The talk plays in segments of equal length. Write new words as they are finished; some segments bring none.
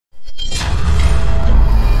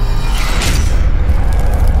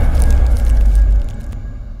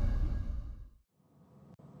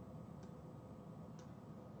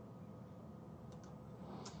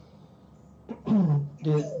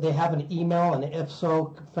have an email? And if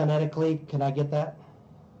so, phonetically, can I get that?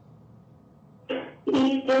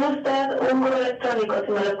 Y tiene usted un correo electrónico,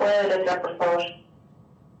 si me lo puede deletrear, por favor.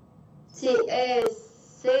 Sí,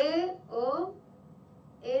 es CONSULETO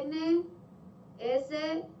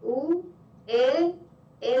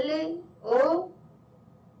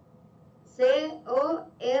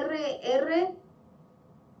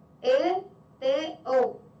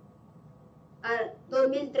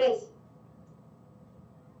 2003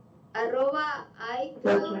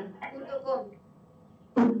 @icloud.com.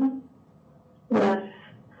 Gracias.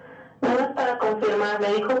 Nada más para confirmar,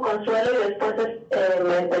 me dijo Consuelo y después me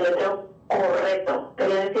deletreó correcto.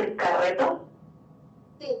 ¿Quería decir carreto?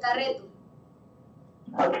 Sí, Carreto.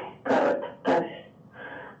 Ok, correcto. Gracias.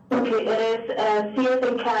 Okay, it is C as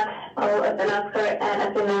in cat, O as in Oscar, N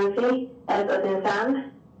as in Nancy, S as in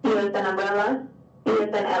Sam, U as in umbrella, E as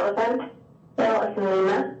in elephant, L as in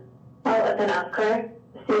Lima, O as in Oscar,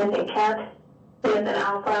 C as in cat, A as in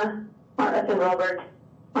alpha, R as in Robert,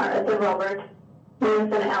 R as in Robert, E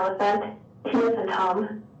as in elephant, T as in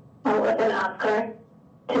Tom, O as in Oscar,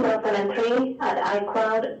 2003 at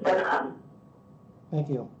iCloud.com. Thank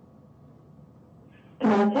you.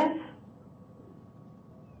 Gracias.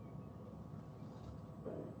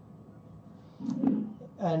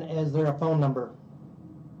 And is there a phone number?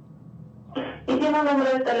 ¿Y tiene un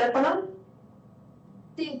número de teléfono?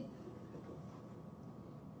 Sí,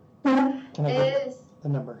 Can I get es the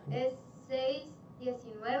number?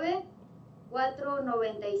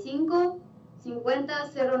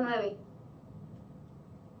 619-495-5009.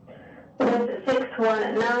 It's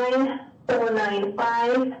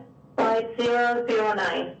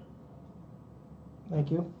 619-495-5009.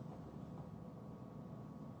 Thank you.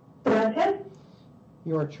 Gracias.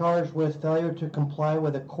 You are charged with failure to comply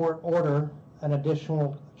with a court order, an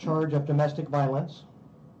additional charge of domestic violence.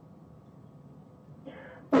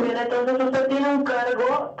 Muy bien, entonces usted tiene un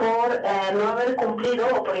cargo por no haber cumplido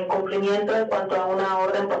o por incumplimiento en cuanto a una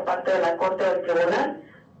orden por parte de la Corte o del Tribunal,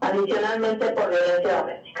 adicionalmente por violencia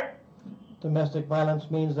doméstica. Domestic violence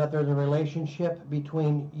means that there's a relationship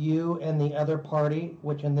between you and the other party,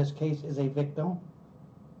 which in this case is a victim.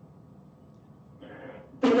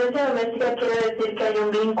 Violencia doméstica quiere decir que hay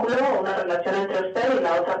un vínculo o una relación entre usted y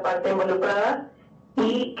la otra parte involucrada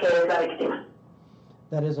y que es la víctima.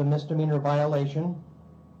 That is a misdemeanor violation.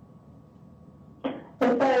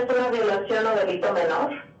 Esta es una violación o delito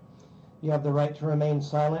menor. You have the right to remain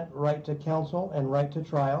silent, right to counsel, and right to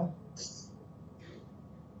trial.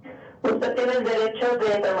 Usted tiene el derecho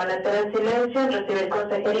de permanecer en silencio, en recibir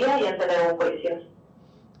consejería y en tener un juicio.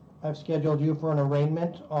 I've scheduled you for an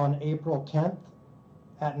arraignment on April 10th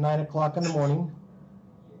at 9 o'clock in the morning.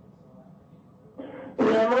 Y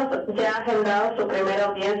hemos ya agendado su primera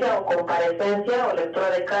audiencia o comparecencia o lectura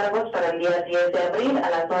de cargos para el día 10 de abril a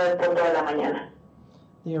las 9:00 de la mañana.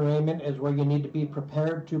 The arraignment is where you need to be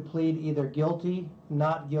prepared to plead either guilty,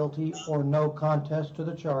 not guilty, or no contest to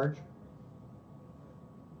the charge.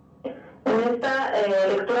 En esta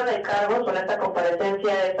lectura de cargos o en esta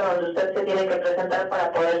comparecencia es donde usted se tiene que presentar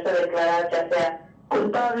para poderse declarar ya sea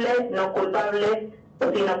culpable, no culpable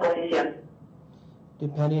o sin oposición.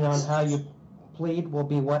 Depending on how you plead will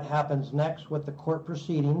be what happens next with the court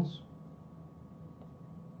proceedings.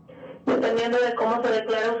 Dependiendo de cómo se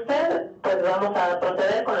declara usted, pues vamos a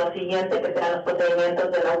proceder con lo siguiente, que serán los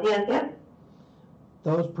procedimientos de la audiencia.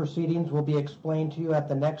 Those proceedings will be explained to you at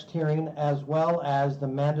the next hearing, as well as the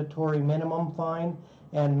mandatory minimum fine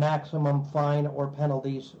and maximum fine or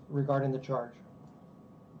penalties regarding the charge.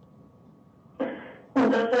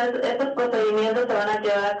 Entonces, estos procedimientos se van a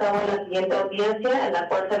llevar a cabo en la siguiente audiencia, en la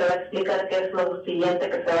cual se le va a explicar qué es lo siguiente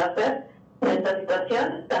que se va a hacer en esta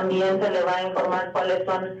situación. También se le va a informar cuáles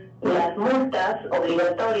son las multas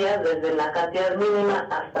obligatorias, desde la cantidad mínima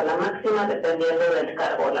hasta la máxima, dependiendo del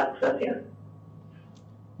cargo o la acusación.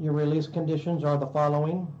 Your release conditions are the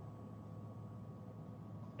following.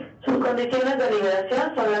 Sus condiciones de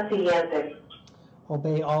liberación son las siguientes.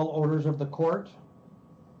 Obey all orders of the court.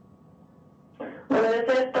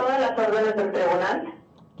 Obedecer todas las órdenes del tribunal.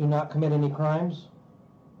 Do not commit any crimes.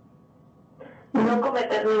 No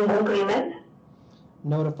cometer ningún crimen.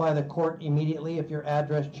 Notify the court immediately if your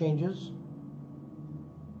address changes.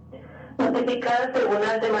 Notificar al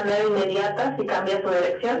tribunal de manera inmediata si cambia su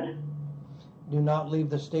dirección. Do not leave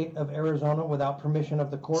the state of Arizona without permission of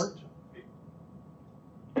the court.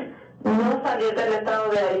 No salir del estado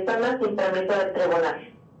de Arizona sin permiso del tribunal.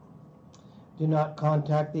 Do not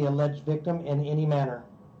contact the alleged victim in any manner.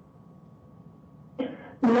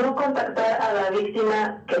 No contactar a la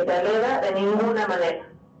víctima que se alega de ninguna manera.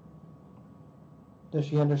 Does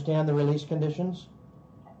she understand the release conditions?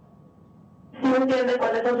 ¿Sí ¿No entiende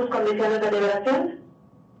cuáles son sus condiciones de liberación?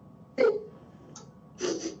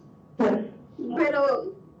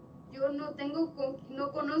 Pero yo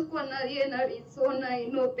no conozco a nadie en Arizona y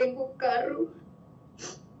no tengo carro.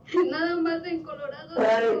 Nada más en Colorado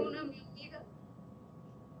tengo una mi amiga.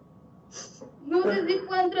 No sé si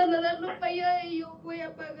puedan trasladarlo para allá y yo voy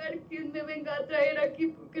a pagar quien me venga a traer aquí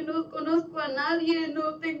porque no conozco a nadie,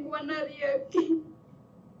 no tengo a nadie aquí.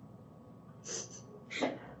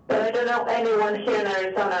 But I don't know anyone here in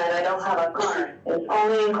Arizona and I don't have a car. It's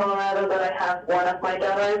only in Colorado that I have one of my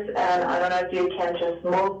daughters and I don't know if you can just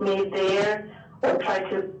move me there or try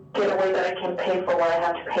to get a way that I can pay for what I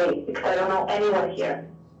have to pay because I don't know anyone here.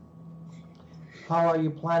 How are you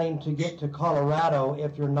planning to get to Colorado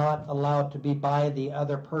if you're not allowed to be by the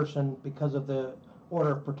other person because of the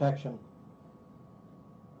order of protection?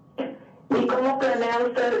 ¿Y cómo planea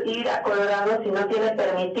usted ir a Colorado si no tiene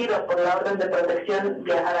permitido por la orden de protección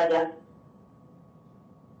viajar allá?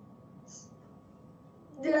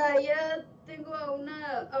 Ya tengo a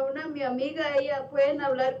una mi amiga, ella pueden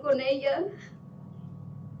hablar con ella.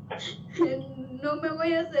 No me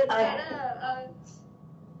voy a acercar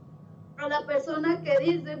a la persona que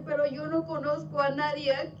dicen, pero yo no conozco a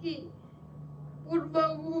nadie aquí. Por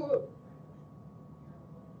favor.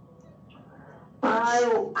 I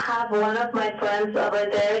have one of my friends over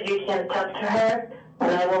there. You can talk to her,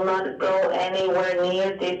 and I will not go anywhere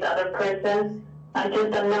near this other person. I just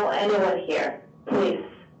don't know anyone here. Please.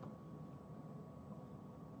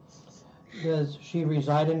 Does she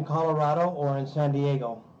reside in Colorado or in San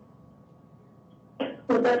Diego?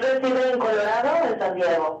 ¿Usted reside en Colorado o en San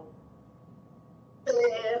Diego?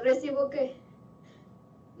 ¿Recibo qué?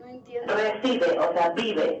 No entiendo. Reside, o sea,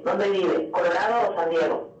 vive. ¿Dónde vive? ¿Colorado o San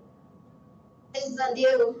Diego? En San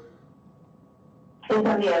Diego. En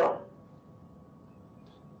San Diego.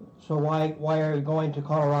 So why are you going to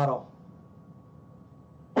Colorado?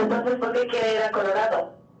 Entonces, ¿por qué quiere ir a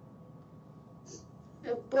Colorado?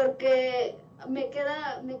 Porque me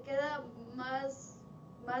queda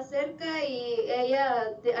más cerca y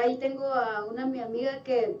ahí tengo a una mi amiga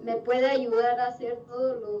que me puede ayudar a hacer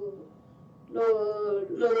todo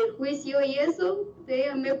lo del juicio y eso,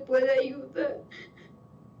 ella me puede ayudar.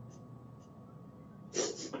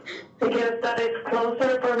 Because that is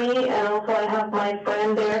closer for me, and also I have my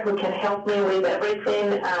friend there who can help me with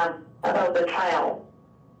everything about the trial.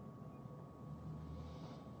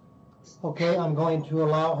 Okay, I'm going to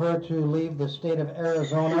allow her to leave the state of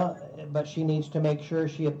Arizona, but she needs to make sure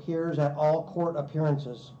she appears at all court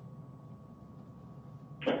appearances.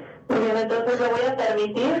 Muy bien, entonces le voy a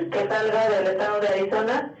permitir que salga del estado de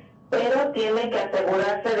Arizona, pero tiene que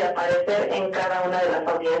asegurarse de aparecer en cada una de las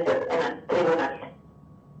audiencias en el tribunal.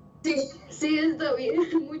 Sí, está bien.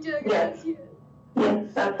 Muchas gracias.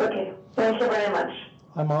 Yes, that's okay. Thank you very much.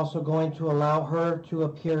 I'm also going to allow her to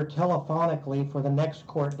appear telephonically for the next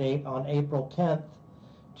court date on April 10th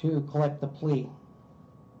to collect the plea.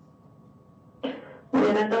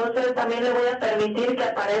 Bien, entonces también le voy a permitir que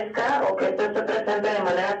aparezca o que usted se presente de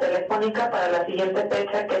manera telefónica para la siguiente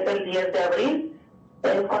fecha, que es el 10 de abril.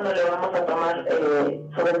 Es cuando le vamos a tomar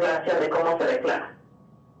su declaración de cómo se declara.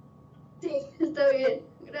 Sí, está bien.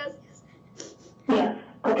 Gracias. Yes,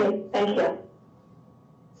 okay, thank you.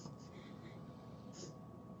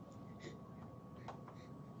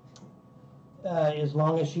 As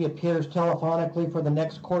long as she appears telephonically for the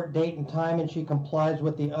next court date and time and she complies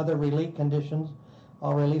with the other relief conditions,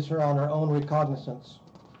 I'll release her on her own recognizance.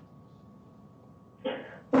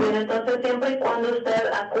 Bien, entonces siempre y cuando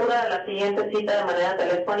usted acuda a la siguiente cita de manera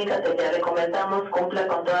telefónica que ya le comentamos, cumpla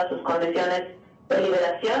con todas sus condiciones de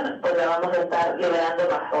liberación, pues la vamos a estar liberando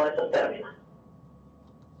bajo esos términos.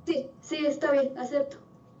 Sí, está bien, acepto.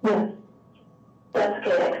 Bien. That's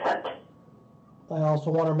good, accept. I also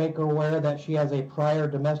want to make her aware that she has a prior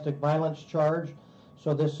domestic violence charge,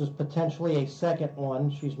 so this is potentially a second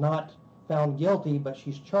one. She's not found guilty, but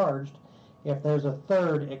she's charged. If there's a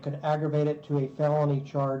third, it could aggravate it to a felony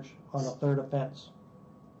charge on a third offense.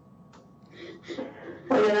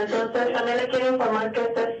 Muy bien, entonces también le quiero informar que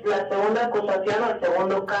esta es la segunda acusación o el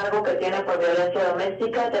segundo cargo que tiene por violencia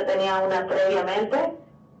doméstica. Ya tenía una previamente,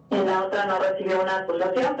 en la otra no recibió una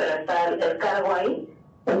acusación, pero está el cargo ahí.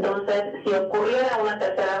 Entonces, si ocurriera una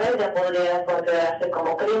tercera vez, ya podría considerarse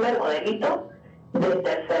como crimen o delito de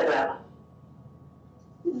tercer grado.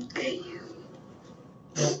 Okay.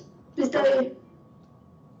 Está bien.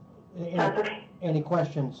 That's okay. Any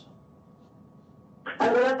questions?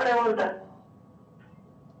 ¿Alguna pregunta?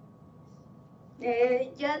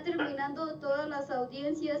 Ya terminando todas las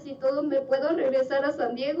audiencias y todo, me puedo regresar a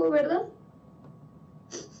San Diego, ¿verdad?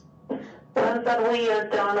 Once once that we are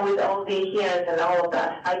done with all the hearings and all of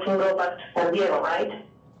that, I can go back to San Diego, right?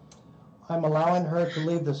 I'm allowing her to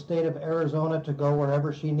leave the state of Arizona to go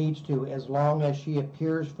wherever she needs to, as long as she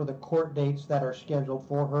appears for the court dates that are scheduled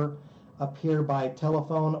for her, appear by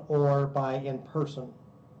telephone or by in person.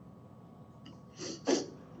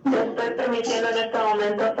 Yo estoy permitiendo en este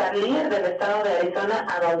momento salir del estado de Arizona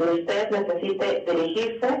a donde usted necesite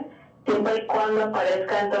dirigirse, siempre y cuando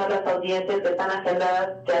aparezca en todas las audiencias que están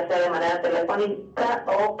agendadas, ya sea de manera telefónica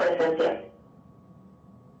o presencial.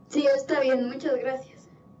 Sí, está bien, muchas gracias.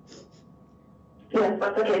 Yes,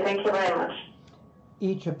 that's okay. Thank you very much.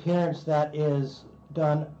 Each appearance that is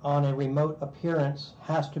done on a remote appearance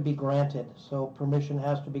has to be granted, so permission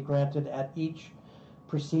has to be granted at each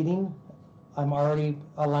proceeding. I'm already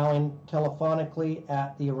allowing telephonically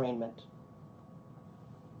at the arraignment.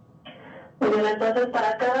 Muy bien, entonces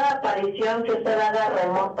para cada aparición que usted haga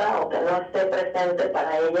remota o que no esté presente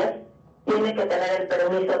para ellas, tiene que tener el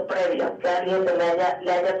permiso previo, que alguien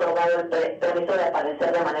le haya otorgado el permiso de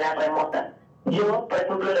aparecer de manera remota. Yo, por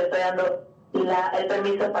ejemplo, le estoy dando el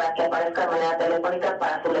permiso para que aparezca de manera telefónica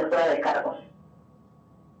para su lectura de cargos.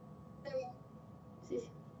 Está bien. Sí, sí.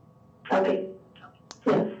 Okay.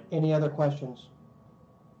 Yes. Any other questions?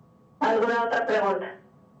 ¿Alguna otra pregunta?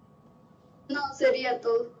 No, sería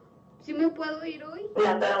todo. ¿Sí me puedo ir hoy?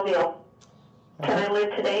 Yeah, that'll be all. Can I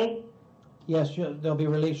leave today? Yes, they'll be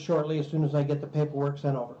released shortly as soon as I get the paperwork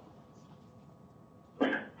sent over.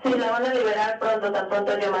 Sí, la van a liberar pronto, tan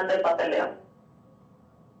pronto yo mando el papeleo.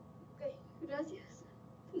 Ok, gracias.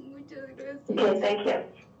 Muchas gracias. Okay, thank you.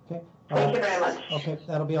 Okay. Thank you very much. Okay,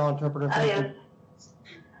 that'll be all, interpreter. Thank Adios.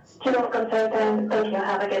 you. You're welcome, sir. Thank you.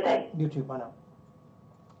 Have a good day. You too. Bye now.